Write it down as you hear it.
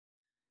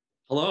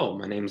Hello,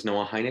 my name is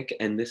Noah Hynick,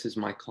 and this is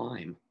my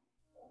climb.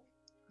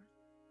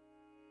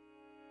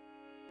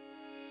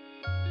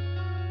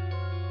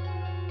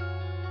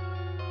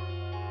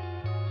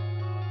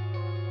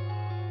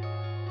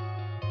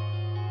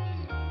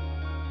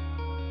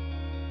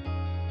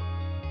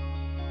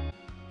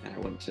 And I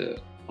went to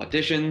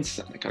auditions,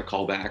 and I got a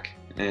call back,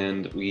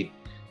 and we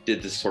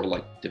did this sort of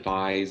like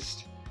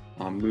devised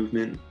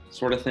movement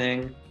sort of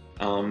thing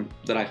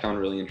that I found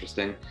really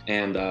interesting.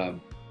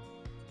 And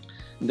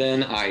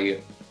then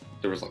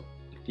there was like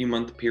a few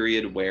month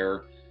period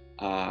where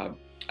I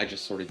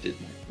just sort of did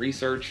my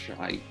research.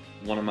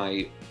 One of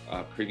my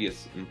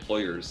previous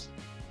employers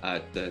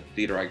at the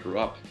theater I grew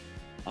up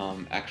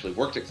actually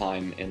worked at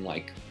Climb in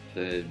like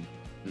the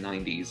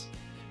 90s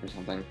or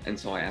something. And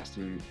so I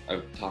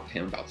talked to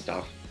him about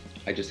stuff.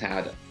 I just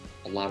had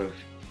a lot of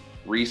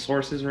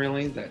resources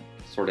really that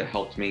sort of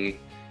helped me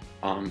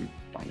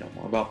find out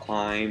more about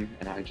Climb,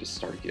 and I just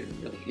started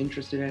getting really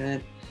interested in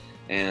it,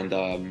 and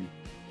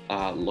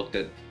looked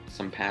at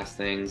some past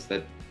things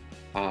that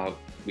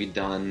we'd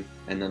done,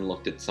 and then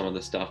looked at some of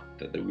the stuff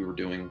that we were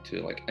doing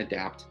to like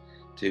adapt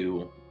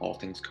to all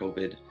things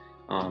COVID,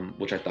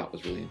 which I thought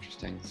was really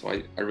interesting. So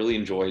I really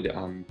enjoyed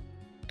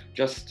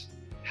just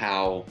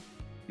how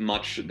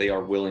much they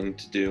are willing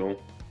to do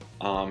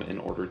in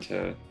order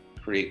to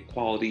create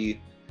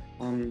quality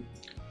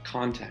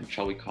content,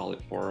 shall we call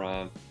it,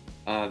 for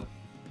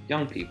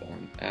young people,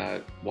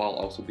 while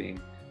also being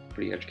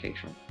pretty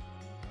educational.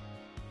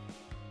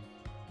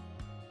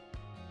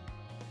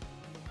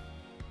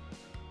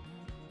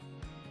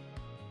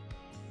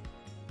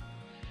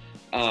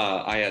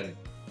 I had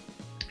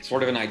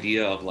sort of an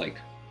idea of like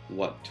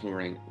what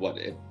touring would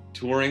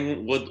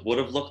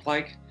have looked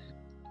like.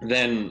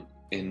 Then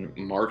in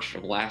March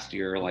of last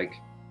year, like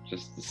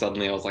just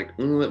suddenly I was like,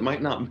 it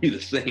might not be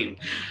the same.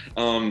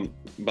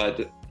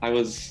 But I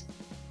wasn't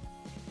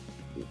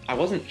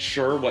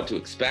sure what to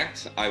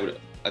expect. I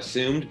would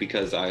assumed,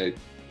 because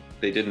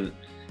they didn't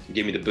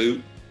give me the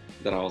boot,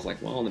 that I was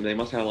like, well, they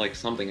must have like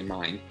something in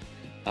mind.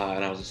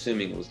 And I was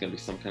assuming it was going to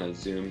be some kind of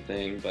Zoom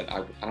thing, but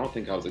I don't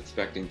think I was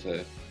expecting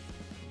to,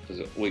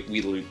 because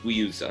we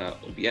use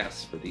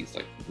OBS for these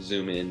like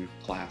Zoom in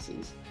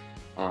classes.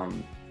 I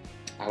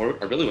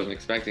really wasn't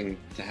expecting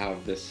to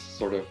have this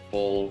sort of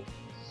full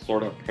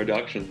sort of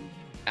production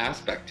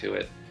aspect to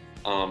it.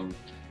 And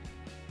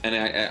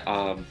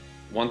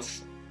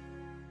once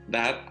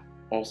that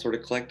all sort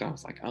of clicked, I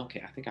was like,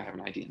 okay, I think I have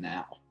an idea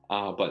now.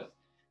 But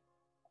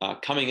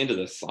coming into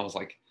this, I was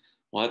like,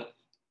 what?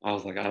 I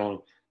was like, I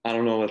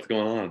don't know what's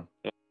going on.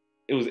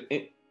 It was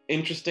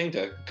interesting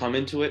to come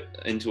into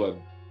a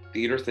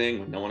theater thing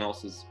when no one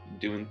else is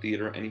doing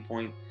theater at any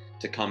point,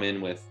 to come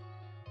in with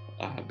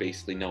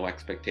basically no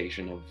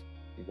expectation of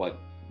what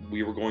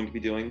we were going to be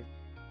doing.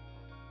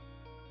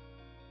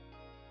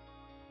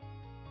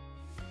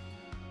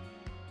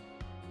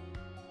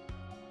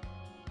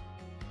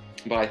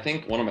 But I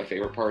think one of my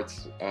favorite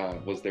parts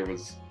was there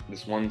was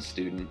this one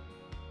student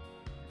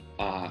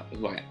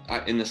who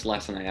in this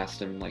lesson, I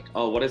asked him like,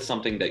 oh, what is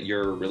something that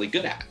you're really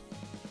good at?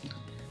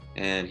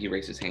 And he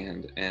raised his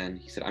hand and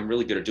he said, I'm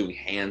really good at doing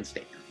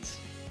handstands.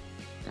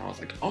 And I was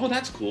like, oh,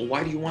 that's cool.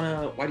 Why do you want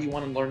to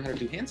learn how to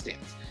do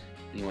handstands?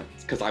 And he went,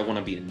 it's because I want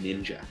to be a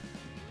ninja.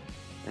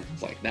 And I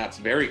was like, that's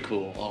very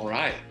cool. All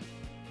right.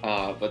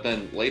 But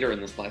then later in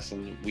this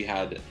lesson,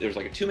 there was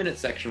like a 2-minute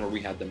section where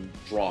we had them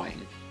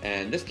drawing.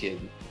 And this kid,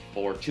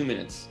 for 2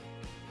 minutes,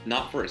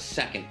 not for a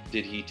second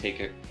did he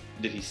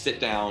sit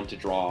down to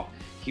draw.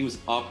 He was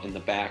up in the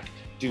back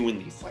doing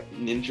these like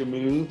ninja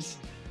moves.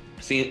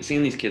 Seeing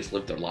these kids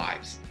live their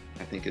lives,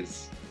 I think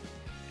it's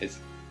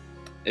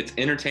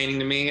entertaining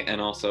to me,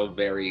 and also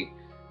very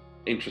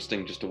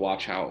interesting just to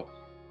watch how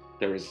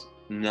there's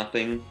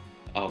nothing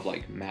of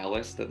like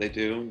malice that they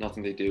do.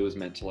 Nothing they do is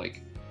meant to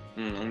like,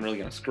 I'm really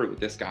gonna screw with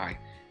this guy.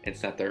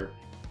 It's that they're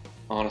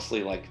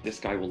honestly like, this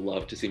guy will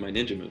love to see my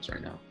ninja moves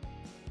right now.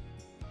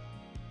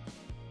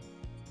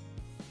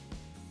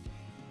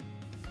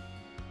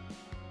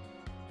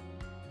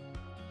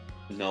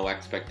 No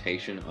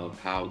expectation of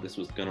how this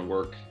was going to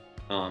work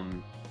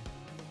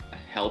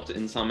helped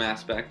in some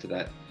aspect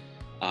that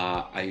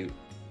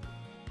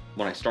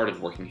when I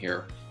started working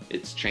here,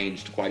 it's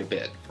changed quite a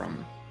bit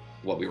from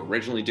what we were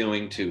originally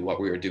doing to what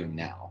we are doing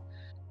now.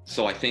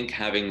 So I think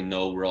having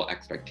no real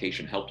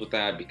expectation helped with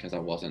that, because I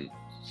wasn't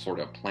sort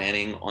of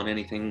planning on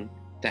anything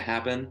to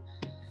happen.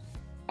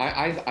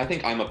 I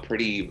think I'm a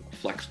pretty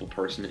flexible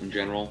person in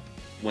general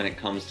when it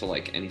comes to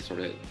like any sort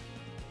of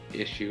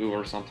issue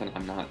or something.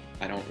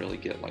 I don't really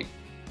get like,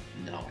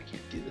 no, I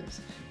can't do this.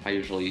 I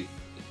usually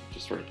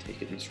just sort of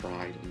take it in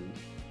stride and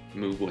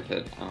move with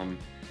it.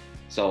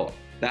 So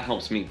that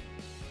helps me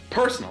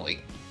personally,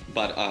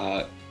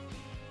 but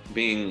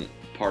being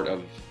part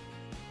of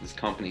this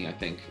company, I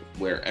think,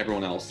 where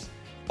everyone else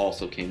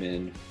also came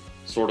in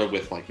sort of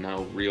with like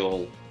no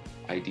real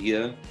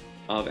idea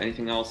of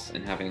anything else,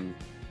 and having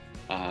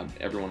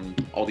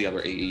all the other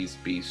AEs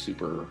be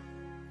super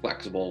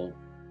flexible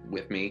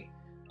with me.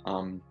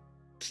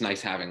 It's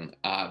nice having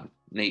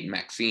Nate and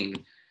Maxine,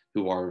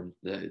 who are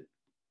the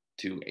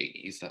to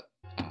 80s that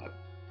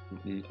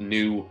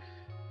knew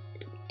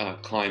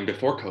climb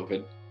before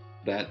COVID,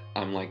 that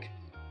I'm like,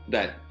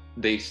 that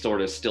they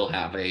sort of still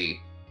have a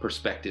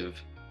perspective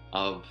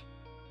of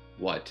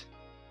what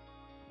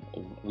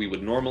we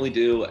would normally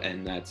do,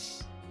 and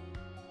that's,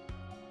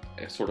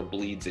 it sort of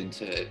bleeds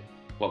into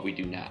what we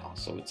do now.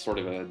 So it's sort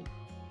of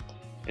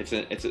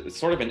it's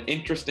sort of an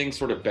interesting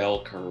sort of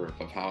bell curve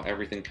of how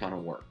everything kind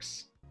of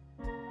works.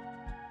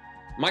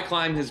 My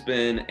climb has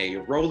been a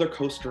roller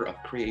coaster of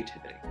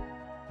creativity.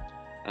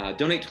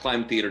 Donate to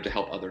Climb Theater to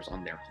help others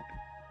on their climb.